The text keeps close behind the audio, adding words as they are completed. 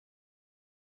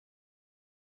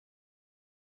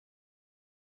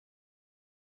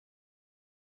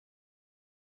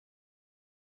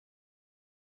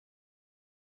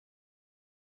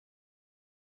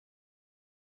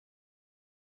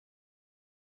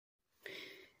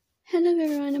Hello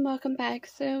everyone and welcome back.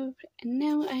 So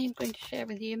now I am going to share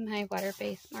with you my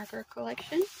water-based marker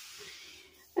collection.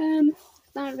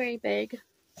 It's not very big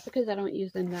because I don't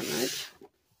use them that much.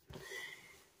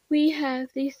 We have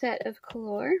the set of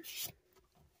Kalour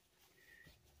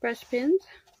brush pens,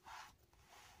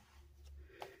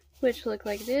 which look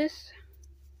like this.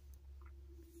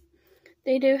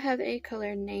 They do have a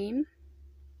color name.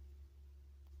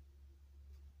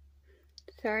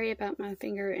 Sorry about my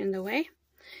finger in the way.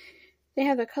 They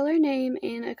have a color name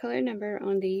and a color number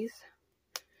on these.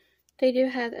 They do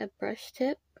have a brush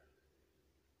tip.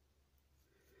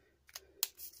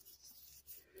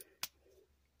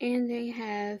 And they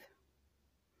have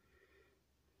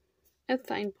a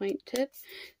fine point tip.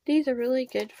 These are really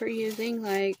good for using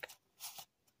like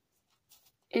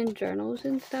in journals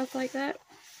and stuff like that.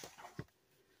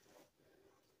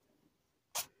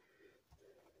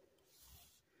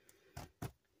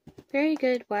 Very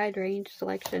good wide range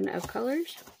selection of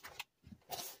colors.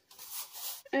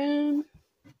 Trying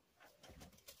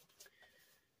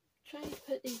to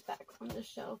put these back on the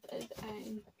shelf as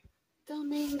I'm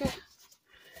filming.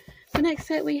 The next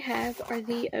set we have are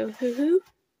the ohuhu.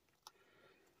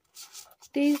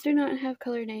 These do not have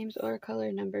color names or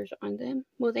color numbers on them.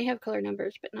 Well, they have color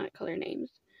numbers, but not color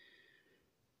names.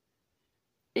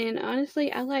 And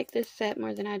honestly, I like this set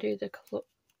more than I do the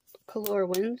Kalour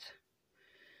ones.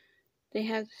 They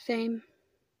have the same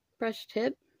brush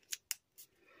tip.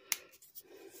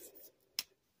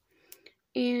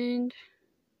 And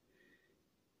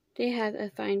they have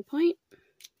a fine point.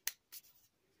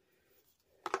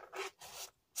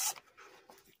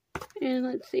 And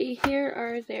let's see, here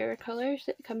are their colors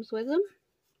that comes with them.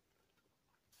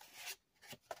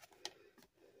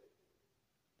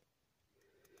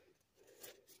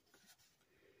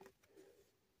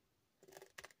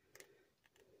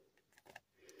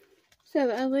 So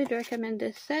I would recommend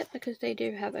this set because they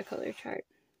do have a color chart.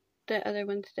 The other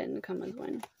ones didn't come with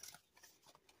one.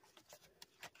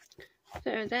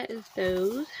 So that is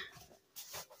those.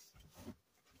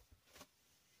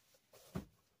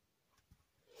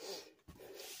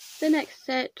 The next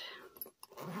set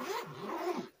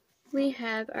we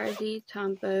have are the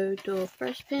Tombow dual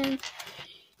brush pens.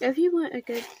 If you want a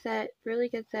good set, really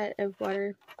good set of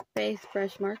water-based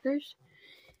brush markers,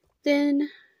 then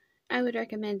I would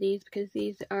recommend these because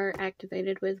these are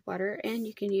activated with water and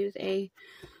you can use a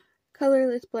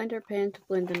colorless blender pen to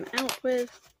blend them out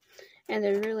with, and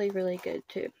they're really, really good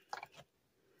too.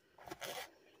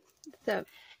 So,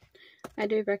 I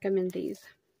do recommend these.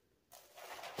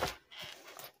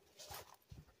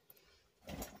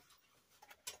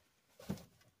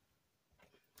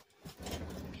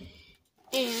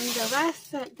 And the last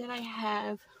set that I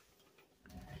have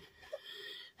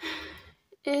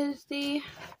is the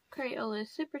crayola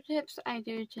supertips. I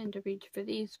do tend to reach for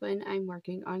these when I'm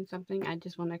working on something I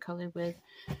just want to color with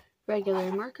regular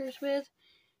markers with.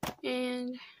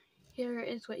 And here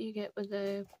is what you get with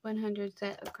the 100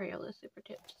 set of crayola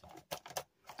supertips.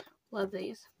 Love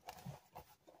these.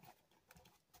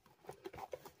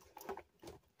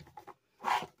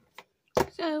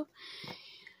 So,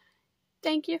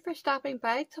 thank you for stopping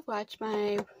by to watch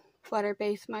my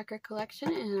water-based marker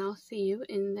collection, and I'll see you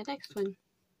in the next one.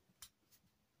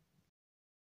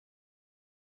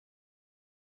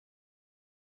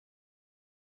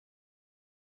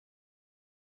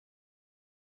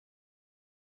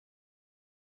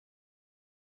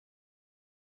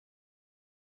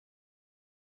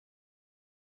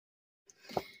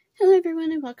 Hello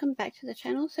everyone and welcome back to the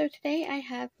channel. So today I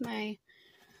have my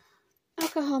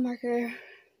alcohol marker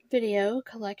video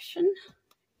collection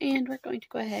and we're going to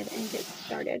go ahead and get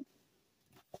started.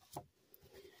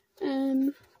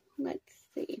 Let's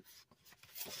see.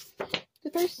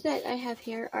 The first set I have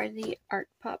here are the Art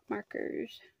Pop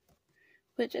markers,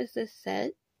 which is this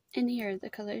set, and here are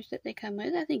the colors that they come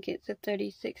with. I think it's a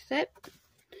 36 set.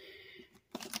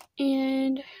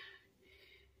 And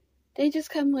they just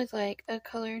come with like a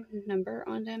color number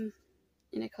on them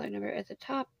and a color number at the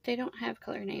top. They don't have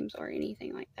color names or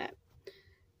anything like that.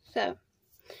 So,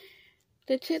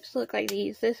 the tips look like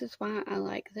these. This is why I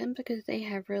like them, because they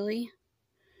have really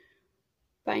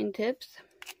fine tips.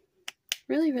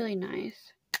 Really, really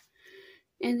nice.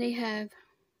 And they have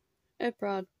a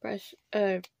broad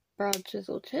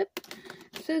chisel tip.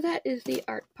 So that is the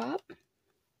Art Pop.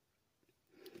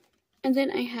 And then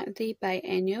I have the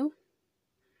biannual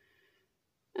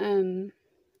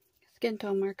skin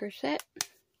tone marker set.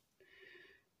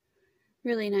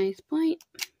 Really nice point.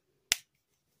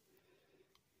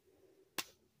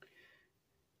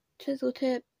 Chisel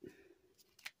tip.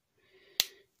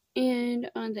 And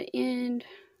on the end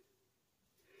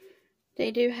They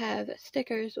do have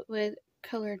stickers with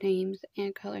color names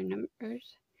and color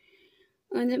numbers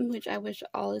on them, which I wish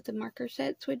all of the marker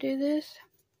sets would do this.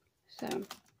 So,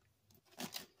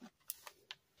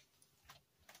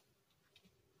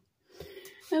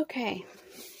 okay.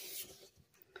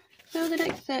 So the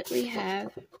next set we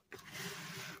have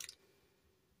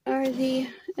are the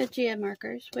Aegea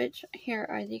markers, which here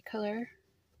are the colors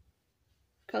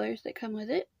that come with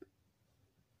it.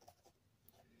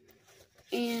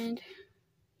 And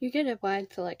you get a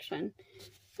wide selection.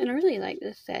 And I really like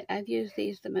this set. I've used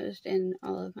these the most in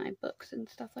all of my books and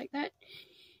stuff like that.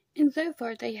 And so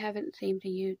far they haven't seemed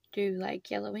to do like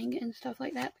yellowing and stuff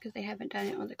like that, because they haven't done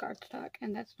it on the cardstock,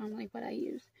 and that's normally what I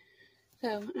use.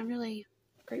 So I'm really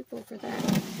grateful for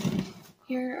that.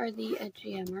 Here are the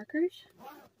Aegea markers.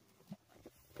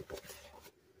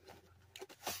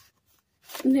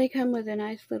 And they come with a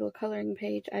nice little coloring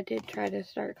page. I did try to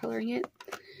start coloring it.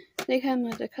 They come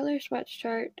with a color swatch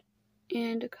chart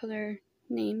and color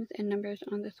names and numbers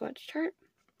on the swatch chart.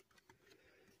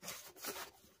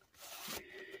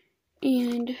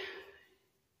 And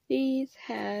these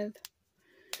have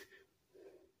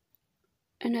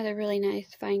another really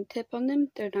nice fine tip on them.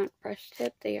 They're not brush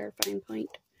tip, they are fine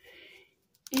point.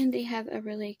 And they have a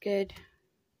really good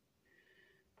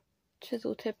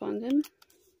chisel tip on them.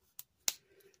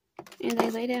 And they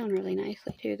lay down really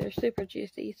nicely too. They're super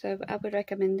juicy, so I would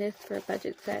recommend this for a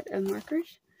budget set of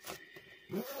markers.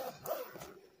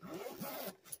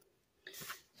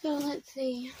 So let's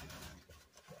see.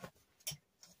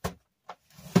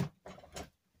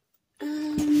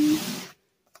 The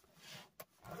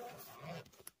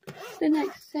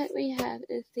next set we have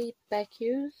is the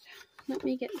Becus. Let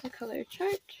me get the color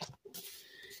chart.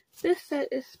 This set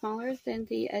is smaller than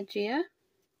the Aegea.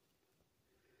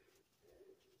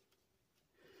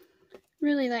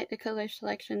 Really like the color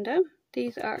selection though.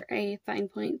 These are a fine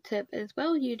point tip as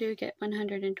well. You do get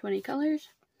 120 colors.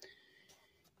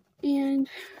 And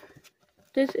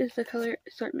this is the color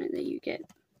assortment that you get.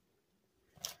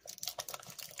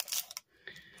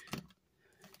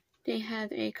 They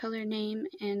have a color name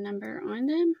and number on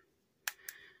them.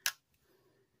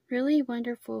 Really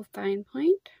wonderful fine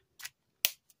point.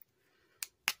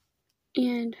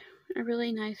 And a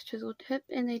really nice chisel tip.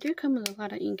 And they do come with a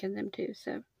lot of ink in them too,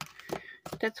 so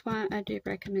that's why I do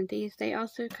recommend these. They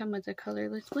also come with a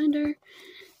colorless blender.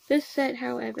 This set,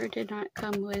 however, did not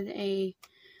come with a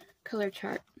color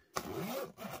chart.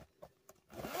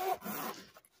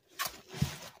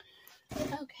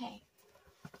 Okay,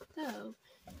 so,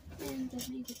 and give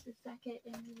me just a second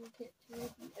and we will get to the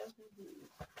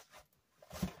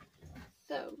ohuhu.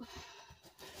 So,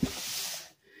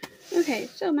 okay,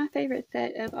 so my favorite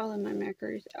set of all of my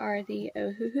markers are the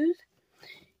ohuhus.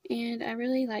 And I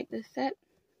really like this set.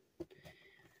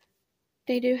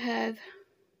 They do have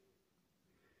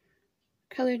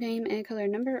color name and color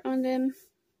number on them.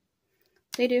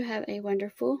 They do have a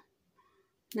wonderful,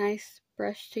 nice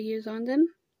brush to use on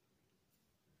them.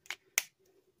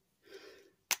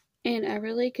 And a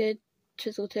really good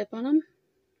chisel tip on them.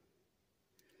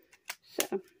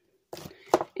 So,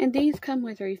 and these come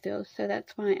with refills, so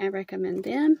that's why I recommend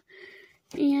them.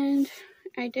 And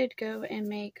I did go and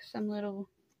make some little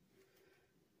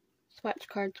swatch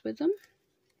cards with them,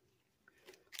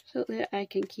 so that I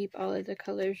can keep all of the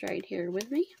colors right here with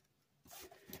me.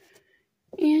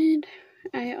 And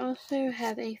I also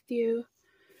have a few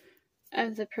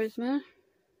of the Prisma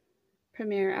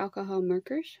Premier alcohol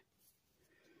markers,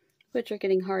 which are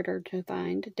getting harder to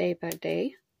find day by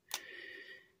day.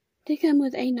 They come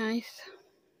with a nice,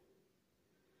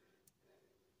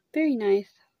 very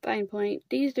nice fine point.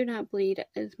 These do not bleed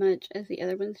as much as the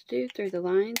other ones do through the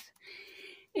lines,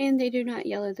 and they do not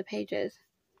yellow the pages.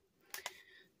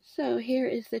 So here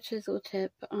is the chisel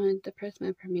tip on the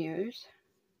Prisma Premiers.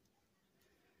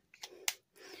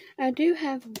 I do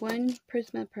have one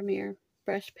Prisma Premier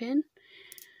brush pen,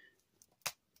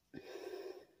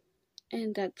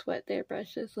 and that's what their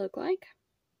brushes look like.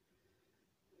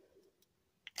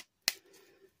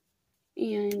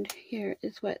 And here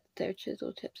is what their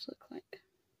chisel tips look like.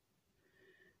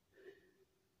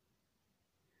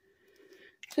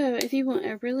 So if you want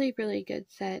a really, really good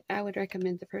set, I would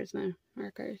recommend the Prisma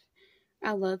markers.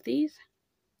 I love these,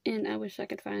 and I wish I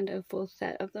could find a full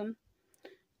set of them.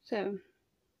 So,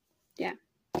 yeah.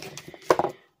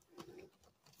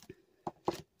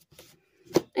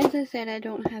 As I said, I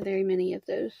don't have very many of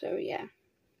those, so yeah.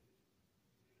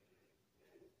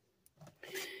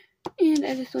 And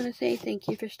I just want to say thank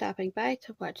you for stopping by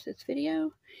to watch this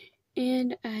video,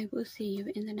 and I will see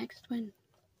you in the next one.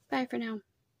 Bye for now.